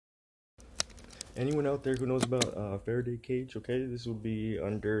Anyone out there who knows about Faraday Cage? Okay, this will be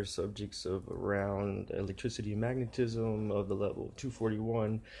under subjects of around electricity and magnetism of the level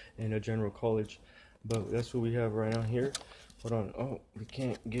 241 in a general college. But that's what we have right now here. Hold on. Oh, we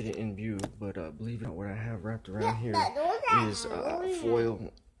can't get it in view, but believe it or not, what I have wrapped around here is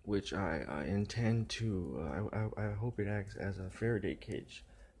foil, which I intend to. I hope it acts as a Faraday cage.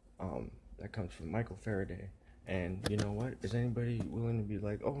 That comes from Michael Faraday. And you know what? Is anybody willing to be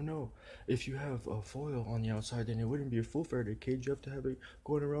like, oh no, if you have a foil on the outside, then it wouldn't be a full Faraday cage. You have to have it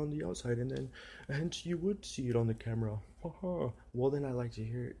going around the outside, and then hence you would see it on the camera. Haha. Well, then I like to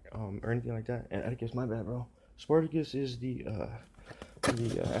hear it, or anything like that. And I guess my bad, bro. Spartacus is the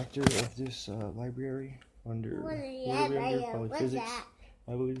actor of this library under what are we under? Probably physics.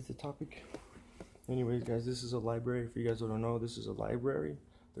 I believe it's the topic. Anyways, guys, this is a library. For you guys who don't know, this is a library.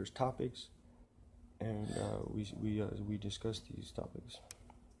 There's topics. And we discussed these topics.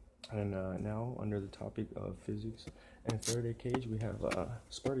 And now, under the topic of physics and Faraday cage, we have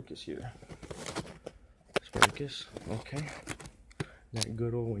Spartacus here. Spartacus, okay. That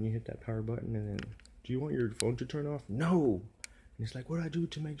good old when you hit that power button and then, do you want your phone to turn off? No! And it's like, what do I do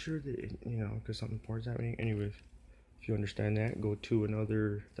to make sure that, because something important is happening? Anyways, if you understand that, go to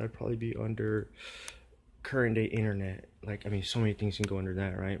another, that'd probably be under current day internet. Like, I mean, so many things can go under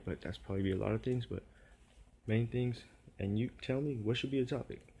that, right? But that's probably be a lot of things, but main things. And you tell me what should be a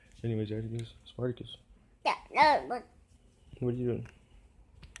topic. Anyways, everything's Spartacus. Yeah, no, but what are you doing?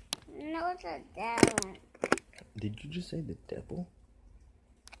 no, it's a devil. Did you just say the devil?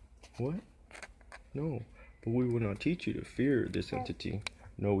 What? No, but we will not teach you to fear this entity.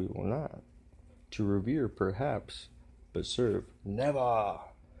 No, we will not. To revere, perhaps, but serve, never.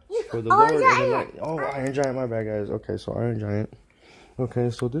 For the Lord and the light. Oh, Iron Giant, my bad, guys. Okay, so Iron Giant. Okay,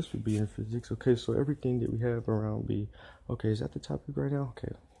 so this would be in physics. Okay, so everything that we have around be... Okay, is that the topic right now?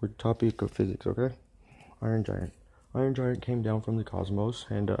 Okay, we're topic of physics, okay? Iron Giant. Iron Giant came down from the cosmos,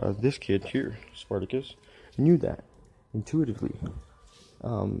 and this kid here, Spartacus, knew that intuitively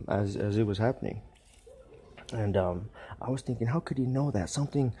as it was happening. And I was thinking, how could he know that?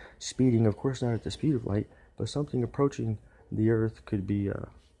 Something speeding, of course not at the speed of light, but something approaching the Earth could be...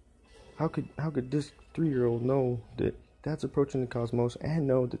 How could this 3-year-old know that that's approaching the cosmos and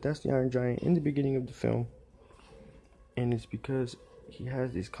know that that's the Iron Giant in the beginning of the film? And it's because he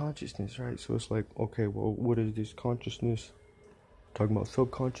has this consciousness, right? So it's like, okay, well, what is this consciousness? Talking about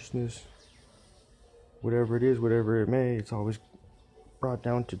subconsciousness, whatever it is, whatever it may, it's always brought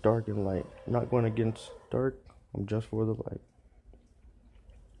down to dark and light. I'm not going against dark, I'm just for the light.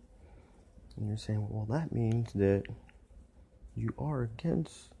 And you're saying, well, that means that you are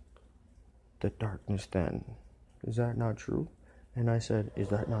against the darkness then. Is that not true? And I said, is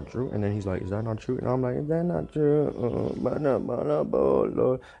that not true? And then he's like, is that not true? And I'm like, is that not true?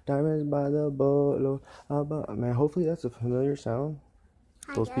 Diamonds by the boatload. Man, hopefully that's a familiar sound.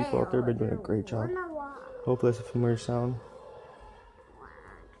 Those people out there have been doing a great job. Hopefully that's a familiar sound.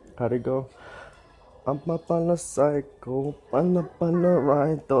 How'd it go? I'm up on the cycle, up on the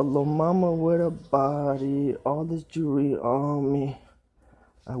ride, the little mama with a body, all this jewelry on me.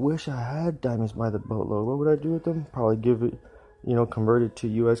 I wish I had diamonds by the boatload. What would I do with them? Probably give it, convert it to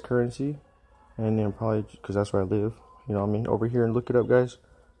U.S. currency. And then probably, because that's where I live. You know what I mean? Over here, and look it up, guys.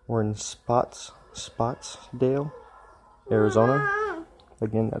 We're in Spotsdale, Arizona.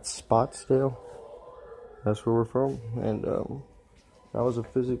 Again, that's Spotsdale. That's where we're from. And that was a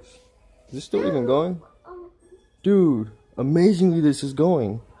physics. Is this still even going? Dude, amazingly this is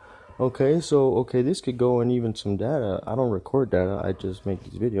going. Okay, so, this could go in even some data. I don't record data, I just make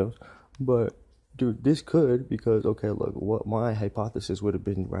these videos. But, dude, this could, because, look, what my hypothesis would have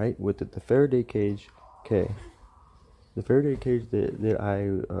been, right? With the Faraday cage, the Faraday cage that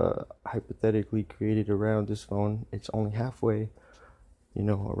I hypothetically created around this phone, it's only halfway,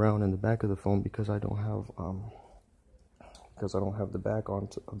 around in the back of the phone because I don't have, the back of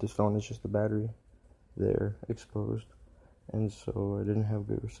this phone. It's just the battery there exposed. And so I didn't have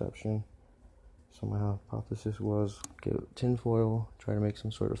good reception. So my hypothesis was get tinfoil, try to make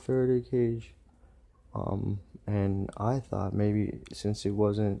some sort of Faraday cage. And I thought maybe since it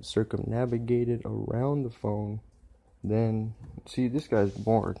wasn't circumnavigated around the phone, then see, this guy's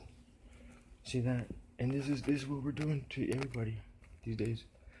bored. See that? And this is what we're doing to everybody these days.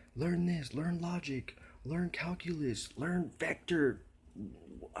 Learn this, learn logic, learn calculus, learn vector.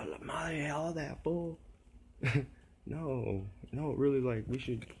 All that bull. No, really, we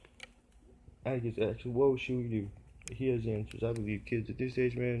should, I guess, actually, what should we do? He has the answers. I believe kids at this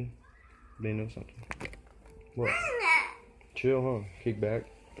age, man, they know something. What? Chill, huh? Kick back.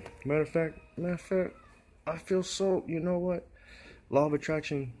 Matter of fact, I feel so, you know what? Law of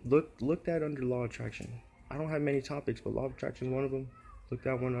attraction. Look that under law of attraction. I don't have many topics, but law of attraction is one of them. Look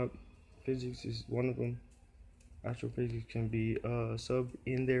that one up. Physics is one of them. Astrophysics can be sub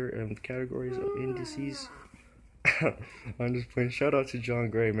in there categories of indices. I'm just playing. Shout out to John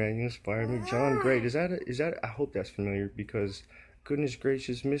Gray, man. You inspire me. John Gray. Is that? I hope that's familiar because, goodness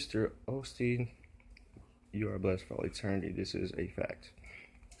gracious, Mr. Osteen, you are blessed for all eternity. This is a fact.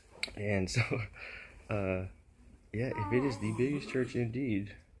 And so, yeah, if it is the biggest church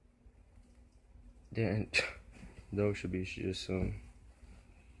indeed, then those should be just some,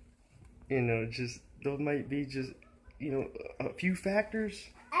 just those might be just, a few factors,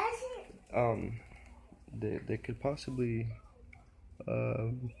 that could possibly,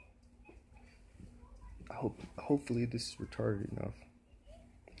 hopefully this is retarded enough.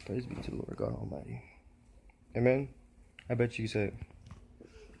 Praise be to the Lord God Almighty. Amen. I bet you say,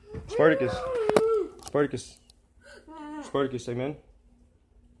 Spartacus, amen.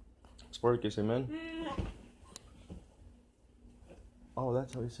 Spartacus, amen. Oh,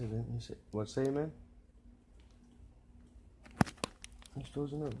 that's how he said it. He said, what, say amen? He's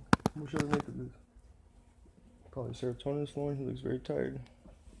frozen up. What should I make of this? Probably serotonin flowing. He looks very tired.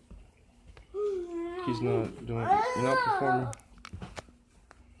 He's not performing.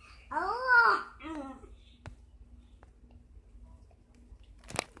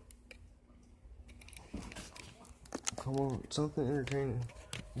 Come on, something entertaining.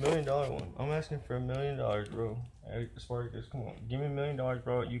 $1 million one. I'm asking for $1 million, bro. Spartacus, come on. Give me $1 million,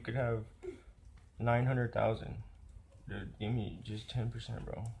 bro. You could have 900,000. Dude, give me just 10%,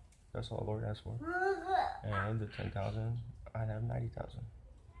 bro. That's all Lord asked for. And the 10,000, I'd have 90,000.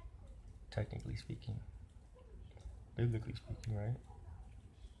 Technically speaking. Biblically speaking, right?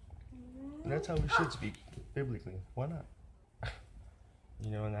 And that's how we should speak, biblically. Why not?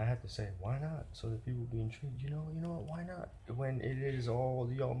 And I have to say, why not? So that people be intrigued. You know what? Why not? When it is all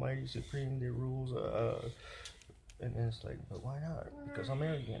the Almighty Supreme that rules, and it's like, but why not? Because I'm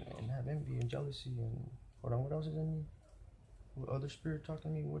arrogant and have envy and jealousy and hold on, what else is in me? What other spirit talk to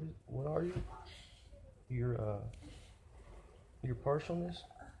me? What are you? Your partialness?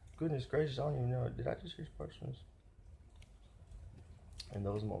 Goodness gracious, I don't even know. Did I just hear partialness? In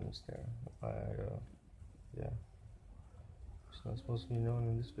those moments there, yeah. It's not supposed to be known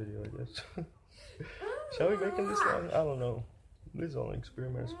in this video, I guess. Shall we make it this long? I don't know. This is only an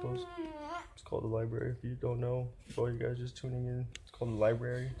experiment, I suppose. It's called the library. If you don't know, for all you guys just tuning in, it's called the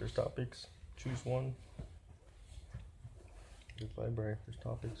library. There's topics. Choose one. There's library. There's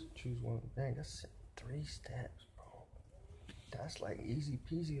topics. Choose one. Dang, that's 3 steps, bro. That's like easy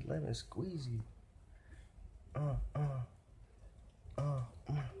peasy lemon squeezy.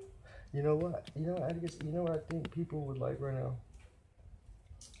 You know what? I guess what I think people would like right now.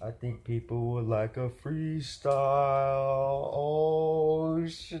 I think people would like a freestyle. Oh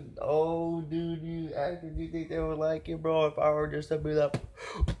shit! Oh dude, you actually think they would like it, bro? If I were just to be like,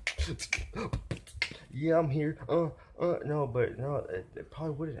 yeah, I'm here. No, but no, it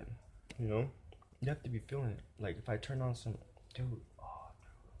probably wouldn't. You have to be feeling it. Like if I turn on some, dude.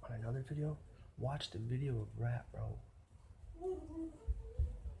 On another video, watch the video of rap, bro.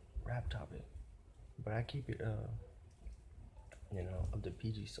 Rap topic, but I keep it of the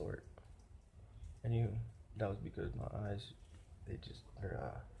PG sort. And that was because my eyes, they're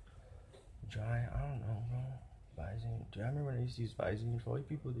dry. I don't know, bro. Visine. Do you remember when I used to use Visine? For all you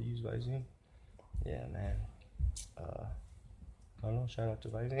people that use Visine, yeah, man. I don't know. Shout out to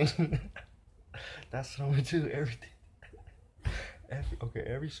Visine. That's what I'm gonna do. Everything.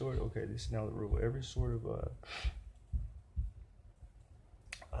 Every sort. Okay, this is now the rule. Every sort of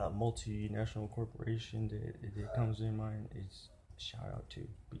multinational corporation that comes in mind is shout out to,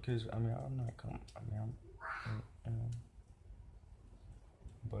 because I'm not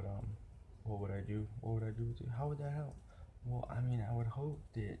but what would I do with it? How would that help? Well, I would hope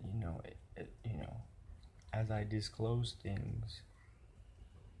that as I disclose things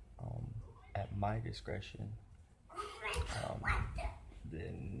at my discretion,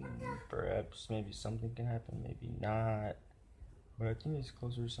 then perhaps maybe something can happen, maybe not. But I think it's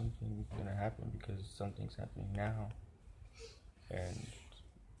closer to something gonna happen because something's happening now. And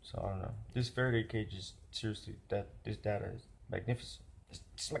so I don't know. This Faraday cage is seriously, this data is magnificent.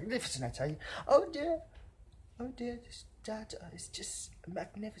 It's magnificent, I tell you. Oh dear, this data is just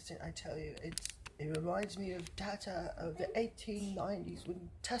magnificent, I tell you. It reminds me of data of the 1890s when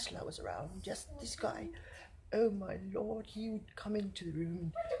Tesla was around. Just this guy. Oh my lord, he would come into the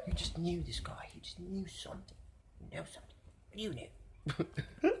room and you just knew this guy. He just knew something. You knew.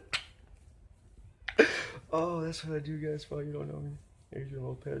 Oh, that's what I do, guys. For all you don't know me, Adrian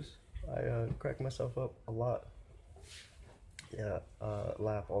Lopez. I crack myself up a lot Yeah,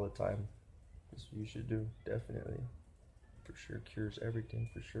 laugh all the time. That's what you should do, definitely. For sure, cures everything,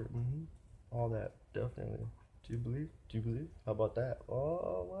 for sure. All that, definitely. Do you believe? Do you believe? How about that?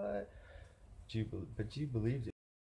 Oh, what? Do you believe? But you believed it.